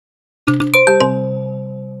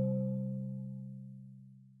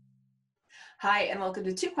Hi, and welcome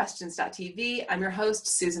to TwoQuestions.tv. I'm your host,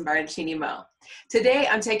 Susan Baroncini-Moe. Today,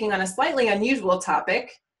 I'm taking on a slightly unusual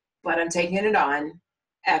topic, but I'm taking it on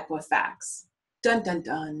Equifax. Dun, dun,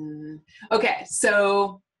 dun. Okay,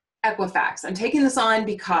 so Equifax. I'm taking this on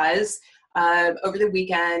because over the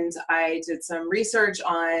weekend, I did some research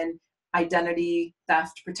on identity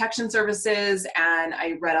theft protection services, and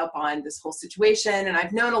I read up on this whole situation, and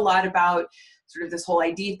I've known a lot about sort of this whole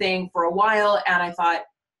ID thing for a while, and I thought,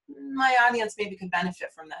 my audience maybe could benefit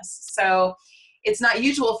from this. So it's not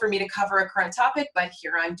usual for me to cover a current topic, but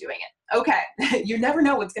here I'm doing it. Okay, you never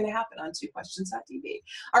know what's going to happen on TwoQuestions.tv.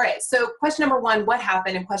 All right, so question number one, what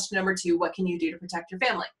happened? And question number two, what can you do to protect your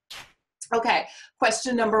family? Okay,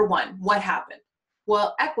 question number one, what happened?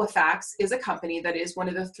 Well, Equifax is a company that is one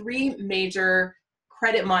of the three major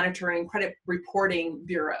credit monitoring, credit reporting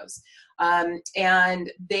bureaus.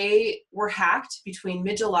 And they were hacked between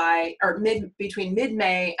mid-May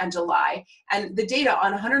and July, and the data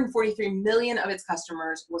on 143 million of its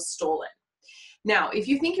customers was stolen. Now, if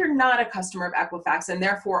you think you're not a customer of Equifax and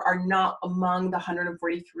therefore are not among the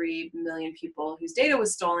 143 million people whose data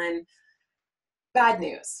was stolen, bad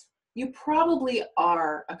news. You probably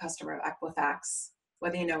are a customer of Equifax,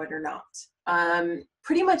 whether you know it or not.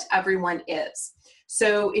 Pretty much everyone is.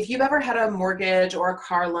 So if you've ever had a mortgage or a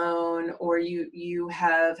car loan, or you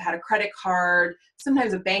have had a credit card,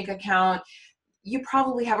 sometimes a bank account, you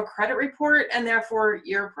probably have a credit report, and therefore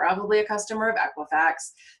you're probably a customer of Equifax.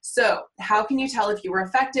 So how can you tell if you were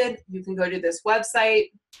affected? You can go to this website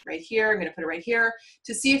right here. I'm going to put it right here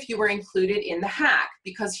to see if you were included in the hack,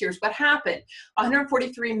 because here's what happened.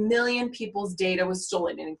 143 million people's data was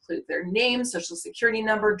stolen. It includes their name, social security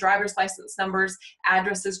number, driver's license numbers,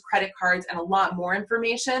 addresses, credit cards, and a lot more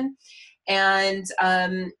information. And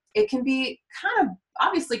it can be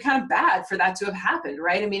obviously kind of bad for that to have happened,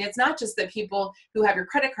 right? I mean, it's not just that people who have your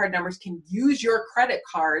credit card numbers can use your credit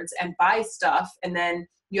cards and buy stuff, and then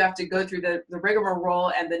you have to go through the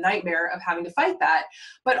rigmarole and the nightmare of having to fight that,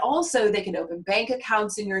 but also they can open bank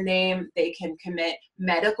accounts in your name. They can commit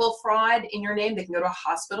medical fraud in your name. They can go to a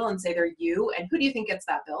hospital and say they're you, and who do you think gets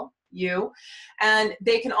that bill? You. And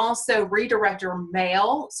they can also redirect your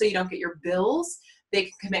mail so you don't get your bills. They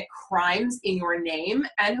can commit crimes in your name.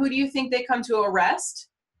 And who do you think they come to arrest?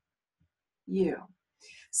 You.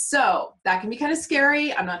 So that can be kind of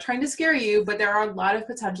scary. I'm not trying to scare you, but there are a lot of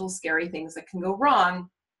potential scary things that can go wrong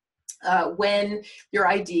when your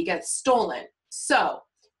ID gets stolen. So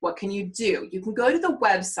what can you do? You can go to the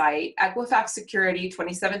website,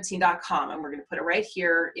 equifaxsecurity2017.com, and we're going to put it right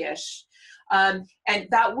here-ish. And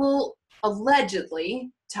that will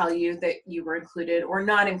allegedly tell you that you were included or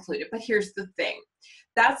not included. But here's the thing.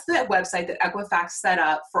 That's the website that Equifax set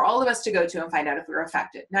up for all of us to go to and find out if we were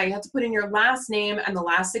affected. Now, you have to put in your last name and the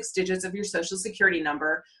last 6 digits of your social security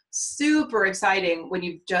number. Super exciting when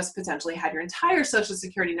you've just potentially had your entire social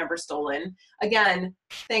security number stolen. Again,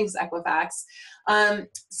 thanks, Equifax.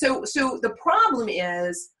 So the problem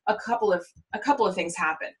is a couple of things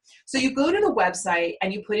happen. So you go to the website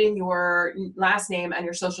and you put in your last name and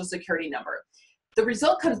your social security number. The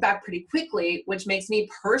result comes back pretty quickly, which makes me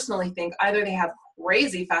personally think either they have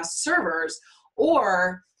crazy fast servers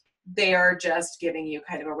or they are just giving you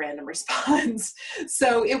kind of a random response.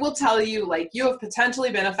 So it will tell you, like, you have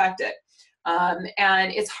potentially been affected.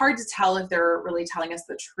 And it's hard to tell if they're really telling us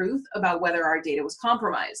the truth about whether our data was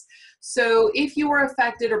compromised. So if you were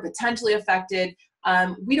affected or potentially affected,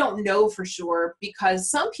 we don't know for sure,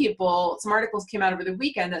 because some articles came out over the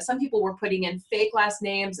weekend that some people were putting in fake last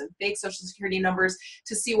names and fake social security numbers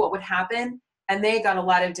to see what would happen. And they got a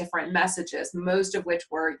lot of different messages, most of which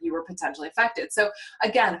were you were potentially affected. So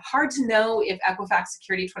again, hard to know if Equifax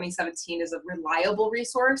Security 2017 is a reliable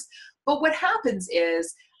resource. But what happens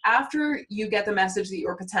is after you get the message that you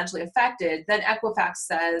were potentially affected, then Equifax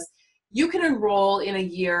says you can enroll in a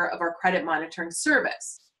year of our credit monitoring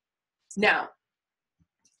service. Now,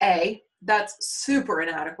 that's super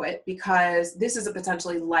inadequate because this is a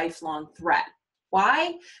potentially lifelong threat.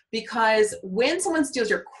 Why? Because when someone steals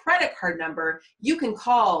your credit card number, you can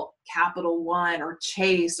call Capital One or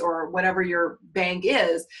Chase or whatever your bank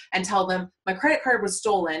is and tell them, my credit card was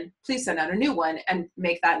stolen, please send out a new one, and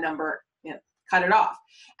make that number, cut it off.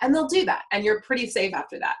 And they'll do that, and you're pretty safe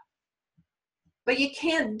after that. But you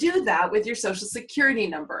can't do that with your social security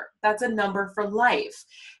number. That's a number for life.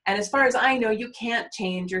 And as far as I know, you can't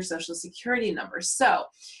change your social security number. So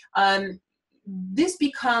this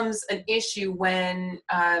becomes an issue when,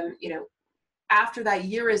 after that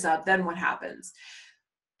year is up, then what happens?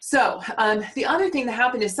 So the other thing that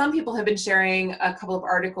happened is some people have been sharing a couple of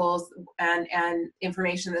articles and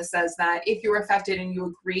information that says that if you're affected and you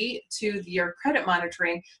agree to your credit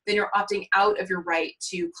monitoring, then you're opting out of your right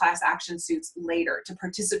to class action suits later, to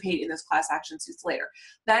participate in those class action suits later.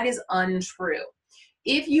 That is untrue.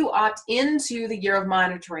 If you opt into the year of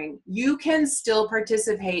monitoring, you can still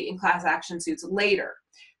participate in class action suits later.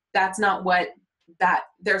 That's not what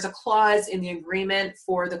there's a clause in the agreement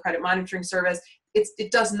for the credit monitoring service.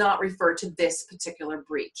 It does not refer to this particular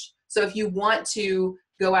breach. So if you want to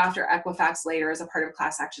go after Equifax later as a part of a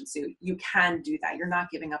class action suit, you can do that. You're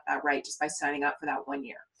not giving up that right just by signing up for that 1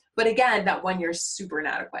 year. But again, that 1 year is super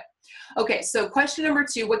inadequate. Okay, so question number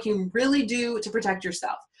 2, what can you really do to protect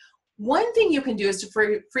yourself? One thing you can do is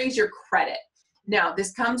to freeze your credit. Now,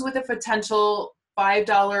 this comes with a potential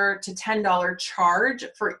 $5 to $10 charge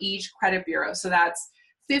for each credit bureau. So that's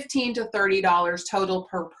 $15 to $30 total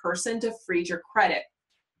per person to freeze your credit.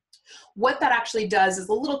 What that actually does is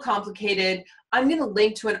a little complicated. I'm going to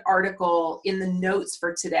link to an article in the notes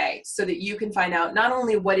for today so that you can find out not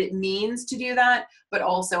only what it means to do that, but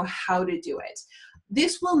also how to do it.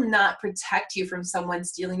 This will not protect you from someone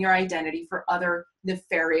stealing your identity for other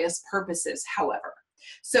nefarious purposes, however.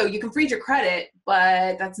 So you can freeze your credit,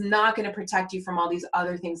 but that's not going to protect you from all these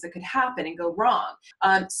other things that could happen and go wrong.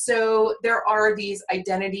 So there are these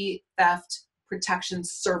identity theft protection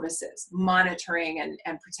services, monitoring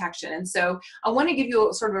and protection. And so I want to give you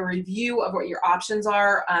a sort of a review of what your options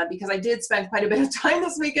are because I did spend quite a bit of time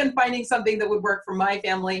this weekend finding something that would work for my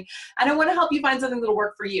family. And I want to help you find something that will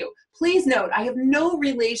work for you. Please note, I have no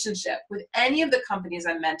relationship with any of the companies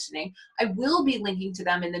I'm mentioning. I will be linking to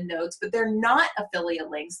them in the notes, but they're not affiliate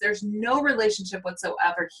links. There's no relationship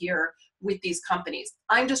whatsoever here with these companies.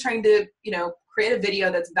 I'm just trying to, create a video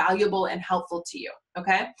that's valuable and helpful to you,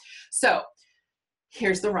 okay? So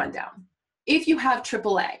here's the rundown. If you have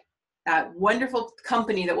AAA, that wonderful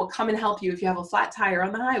company that will come and help you if you have a flat tire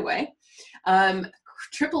on the highway,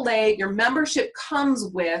 AAA, your membership comes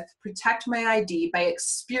with Protect My ID by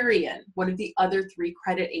Experian, one of the other 3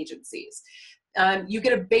 credit agencies. You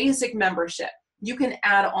get a basic membership. You can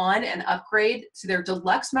add on and upgrade to their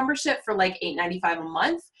deluxe membership for like $8.95 a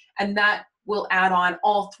month, and that will add on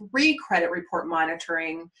all 3 credit report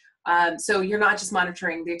monitoring. So you're not just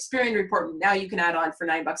monitoring the Experian report. Now you can add on for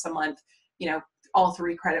 $9 a month, all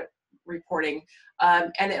 3 credit reporting.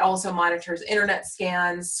 And it also monitors internet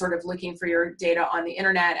scans, sort of looking for your data on the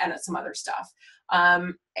internet and some other stuff.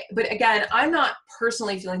 But again, I'm not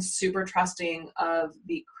personally feeling super trusting of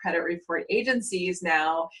the credit report agencies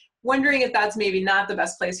now, wondering if that's maybe not the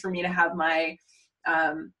best place for me to have my,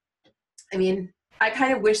 I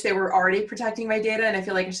kind of wish they were already protecting my data, and I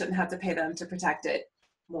feel like I shouldn't have to pay them to protect it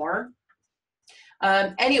more.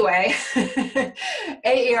 Anyway,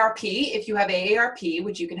 AARP, if you have AARP,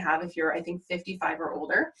 which you can have if you're, I think, 55 or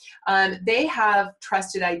older, they have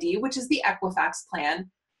Trusted ID, which is the Equifax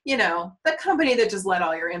plan, the company that just let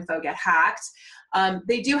all your info get hacked.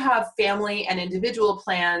 They do have family and individual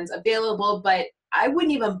plans available, but I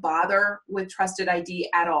wouldn't even bother with Trusted ID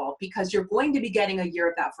at all because you're going to be getting a year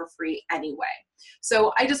of that for free anyway.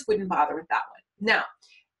 So I just wouldn't bother with that one. Now,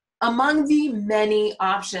 among the many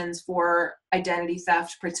options for identity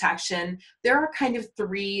theft protection, there are kind of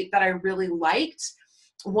 3 that I really liked.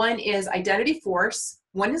 One is Identity Force,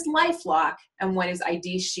 one is LifeLock, and one is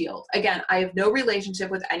ID Shield. Again, I have no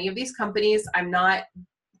relationship with any of these companies. I'm not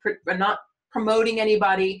promoting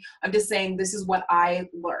anybody. I'm just saying this is what I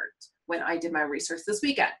learned when I did my research this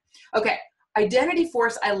weekend. Okay, Identity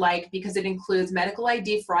Force I like because it includes medical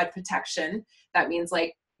ID fraud protection. That means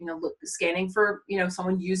scanning for,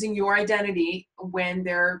 someone using your identity when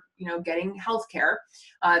they're, getting healthcare.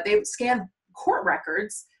 They scan court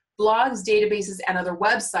records, blogs, databases, and other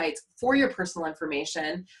websites for your personal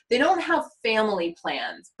information. They don't have family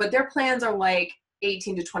plans, but their plans are like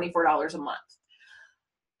 $18 to $24 a month.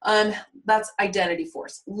 That's Identity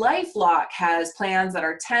Force. LifeLock has plans that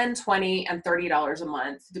are $10, $20, and $30 a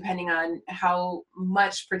month, depending on how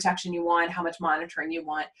much protection you want, how much monitoring you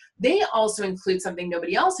want. They also include something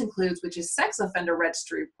nobody else includes, which is sex offender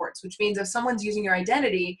registry reports, which means if someone's using your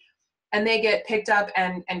identity and they get picked up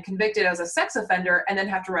and convicted as a sex offender and then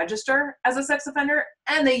have to register as a sex offender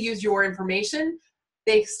and they use your information,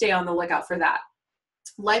 they stay on the lookout for that.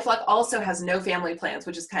 LifeLock also has no family plans,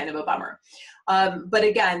 which is kind of a bummer. But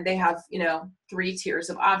again, they have, 3 tiers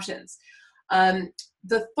of options.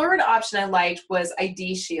 The third option I liked was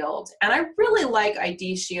ID Shield. And I really like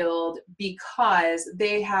ID Shield because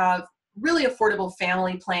they have really affordable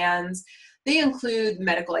family plans. They include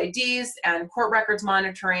medical IDs and court records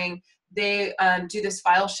monitoring. They do this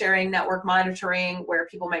file sharing, network monitoring, where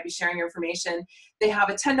people might be sharing your information. They have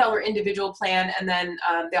a $10 individual plan, and then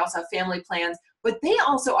they also have family plans. But they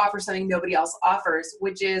also offer something nobody else offers,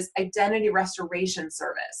 which is identity restoration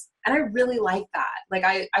service. And I really like that. Like,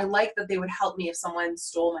 I like that they would help me if someone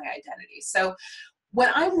stole my identity. So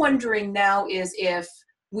what I'm wondering now is if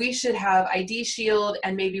we should have ID Shield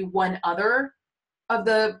and maybe one other of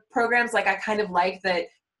the programs. Like, I kind of like that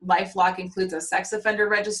LifeLock includes a sex offender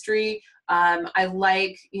registry. I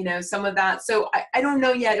like, some of that. So I don't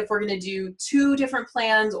know yet if we're going to do 2 different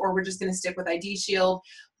plans or we're just going to stick with ID Shield.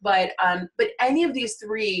 But any of these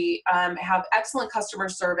 3 have excellent customer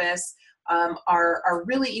service, are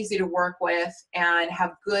really easy to work with, and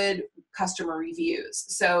have good customer reviews.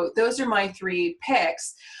 So those are my 3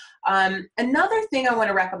 picks. Another thing I want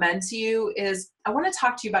to recommend to you is I want to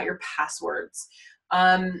talk to you about your passwords.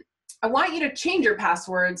 I want you to change your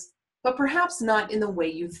passwords, but perhaps not in the way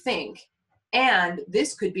you think. And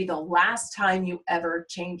this could be the last time you ever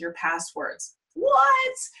change your passwords.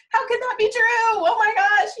 What? How can that be true? Oh my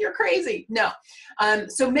gosh, you're crazy. No.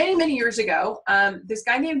 So many years ago, this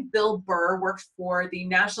guy named Bill Burr worked for the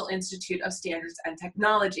National Institute of Standards and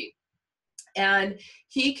Technology. And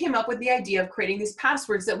he came up with the idea of creating these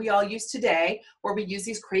passwords that we all use today, where we use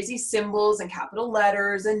these crazy symbols and capital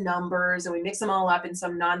letters and numbers, and we mix them all up in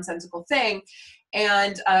some nonsensical thing,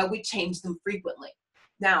 and we change them frequently.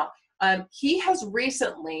 Now, he has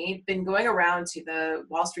recently been going around to the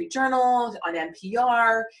Wall Street Journal, on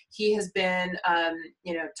NPR. He has been,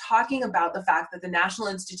 talking about the fact that the National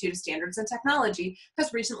Institute of Standards and Technology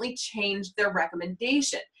has recently changed their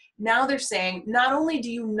recommendation. Now they're saying, not only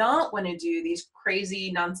do you not want to do these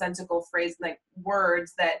crazy nonsensical phrases, like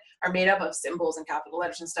words that are made up of symbols and capital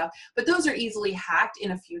letters and stuff, but those are easily hacked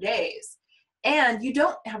in a few days. And you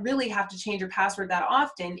don't really have to change your password that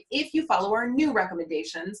often if you follow our new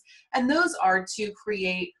recommendations. And those are to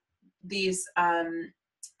create these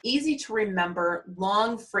easy to remember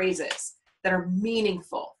long phrases that are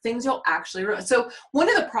meaningful, things you'll actually remember. So one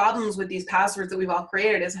of the problems with these passwords that we've all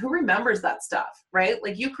created is, who remembers that stuff, right?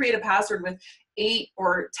 Like, you create a password with 8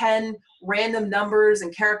 or 10 random numbers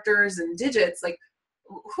and characters and digits, like,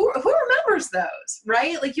 who remembers those,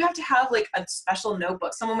 right? Like, you have to have like a special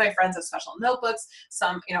notebook. Some of my friends have special notebooks.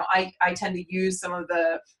 Some, I tend to use some of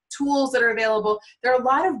the tools that are available. There are a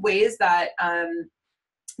lot of ways that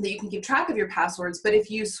that you can keep track of your passwords, but if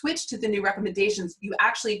you switch to the new recommendations, you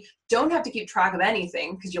actually don't have to keep track of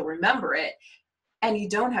anything because you'll remember it, and you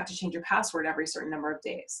don't have to change your password every certain number of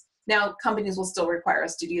days. Now, companies will still require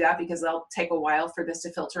us to do that because they'll take a while for this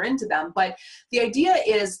to filter into them, but the idea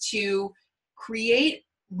is to create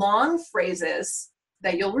long phrases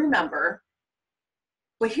that you'll remember.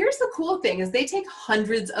 But here's the cool thing, is they take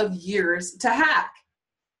hundreds of years to hack.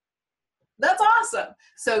 That's awesome.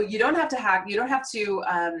 So you don't have to hack, you don't have to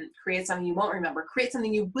create something you won't remember, create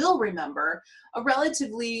something you will remember, a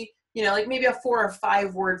relatively, like maybe a 4 or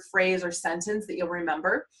 5 word phrase or sentence that you'll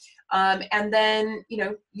remember. And then,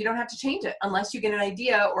 you don't have to change it unless you get an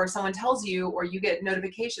idea or someone tells you, or you get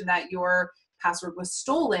notification that your password was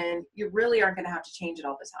stolen. You really aren't going to have to change it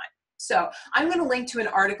all the time. So I'm going to link to an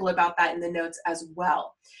article about that in the notes as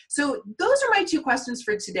well. So those are my 2 questions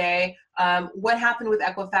for today. What happened with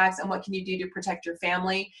Equifax, and what can you do to protect your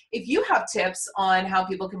family? If you have tips on how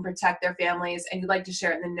people can protect their families and you'd like to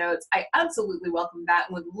share it in the notes, I absolutely welcome that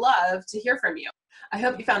and would love to hear from you. I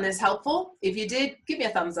hope you found this helpful. If you did, give me a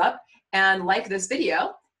thumbs up and like this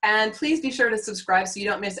video. And please be sure to subscribe so you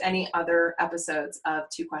don't miss any other episodes of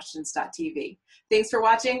 2questions.tv. Thanks for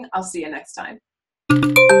watching. I'll see you next time.